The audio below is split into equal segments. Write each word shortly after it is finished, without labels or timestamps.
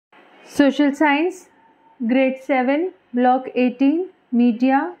Social Science, Grade 7, Block 18,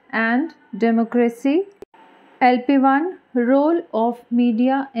 Media and Democracy. LP1, Role of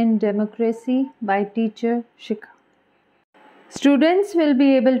Media in Democracy by teacher Shikha. Students will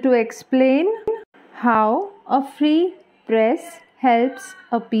be able to explain how a free press helps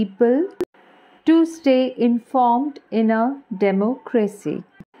a people to stay informed in a democracy.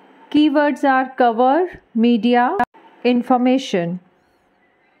 Keywords are cover, media, information.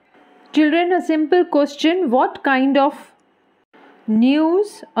 Children, a simple question: what kind of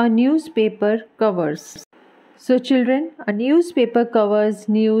news a newspaper covers? So children, a newspaper covers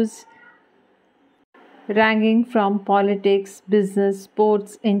news ranging from politics, business,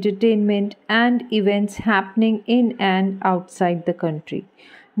 sports, entertainment and events happening in and outside the country.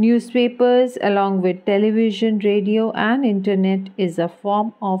 Newspapers, along with television, radio and internet, is a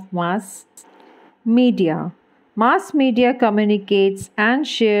form of mass media. Mass media communicates and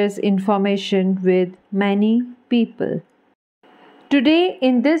shares information with many people. Today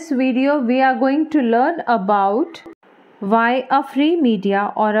in this video we are going to learn about why a free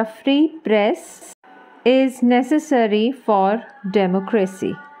media or a free press is necessary for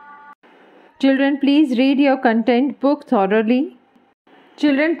democracy. Children, please read your content book thoroughly.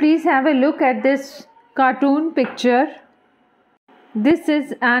 Children, please have a look at this cartoon picture. This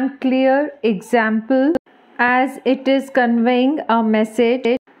is an clear example as it is conveying a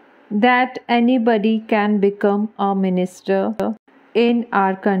message that anybody can become a minister in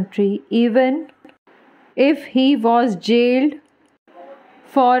our country, even if he was jailed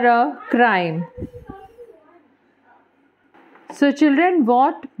for a crime. So children,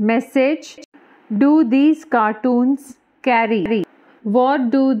 what message do these cartoons carry? What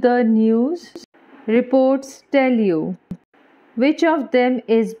do the news reports tell you? Which of them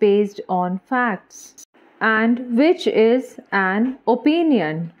is based on facts and which is an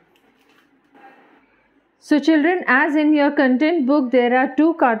opinion? So children, as in your content book there are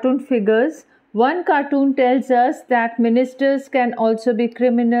two cartoon figures. One cartoon tells us that ministers can also be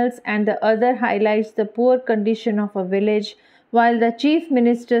criminals and the other highlights the poor condition of a village while the chief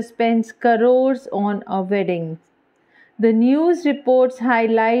minister spends crores on a wedding. The news reports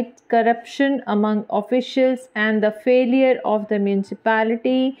highlight corruption among officials and the failure of the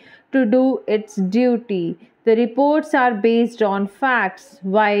municipality to do its duty. The reports are based on facts,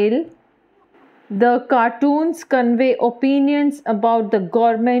 while the cartoons convey opinions about the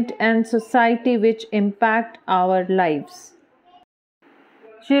government and society which impact our lives.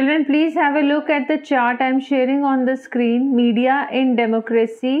 Children, please have a look at the chart I am sharing on the screen. Media in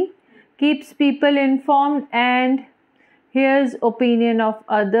democracy keeps people informed and hears opinion of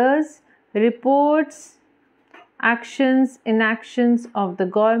others, reports, actions, inactions of the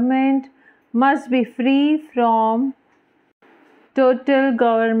government, must be free from total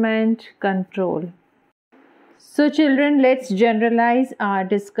government control. So children, let's generalize our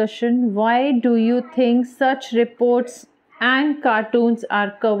discussion. Why do you think such reports and cartoons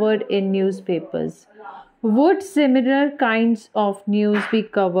are covered in newspapers? Would similar kinds of news be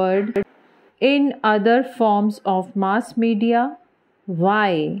covered in other forms of mass media?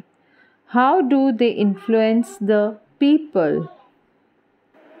 Why? How do they influence the people?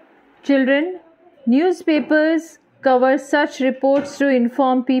 Children, newspapers cover such reports to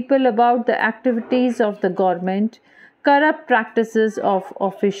inform people about the activities of the government, corrupt practices of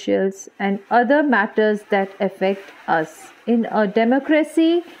officials, and other matters that affect us. In a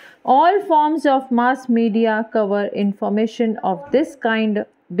democracy, all forms of mass media cover information of this kind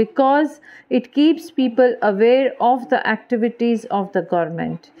because it keeps people aware of the activities of the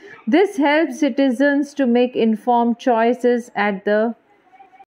government. This helps citizens to make informed choices at the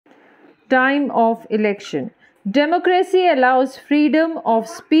time of election. Democracy allows freedom of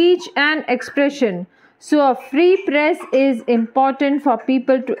speech and expression. So a free press is important for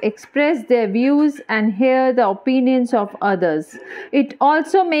people to express their views and hear the opinions of others. It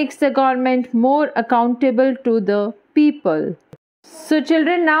also makes the government more accountable to the people. So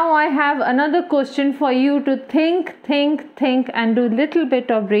children, now I have another question for you to think and do a little bit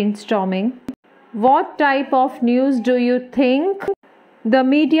of brainstorming. What type of news do you think the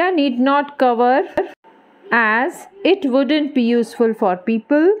media need not cover as it wouldn't be useful for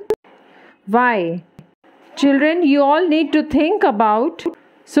people? Why? Children, you all need to think about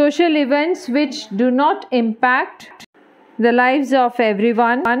social events which do not impact the lives of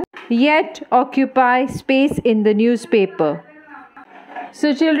everyone yet occupy space in the newspaper.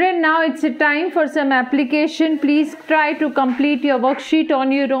 So children, now it's a time for some application. Please try to complete your worksheet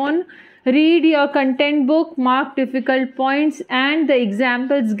on your own. Read your content book, mark difficult points and the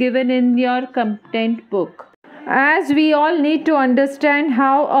examples given in your content book. as we all need to understand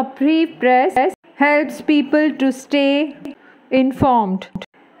how a free press helps people to stay informed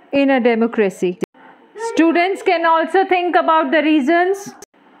in a democracy. Students can also think about the reasons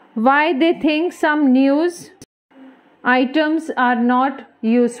why they think some news items are not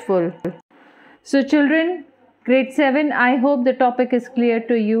useful. So children, grade 7, I hope the topic is clear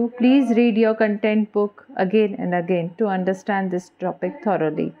to you. Please read your content book again and again to understand this topic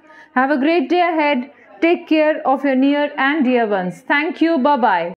thoroughly. Have a great day ahead. Take care of your near and dear ones. Thank you. Bye-bye.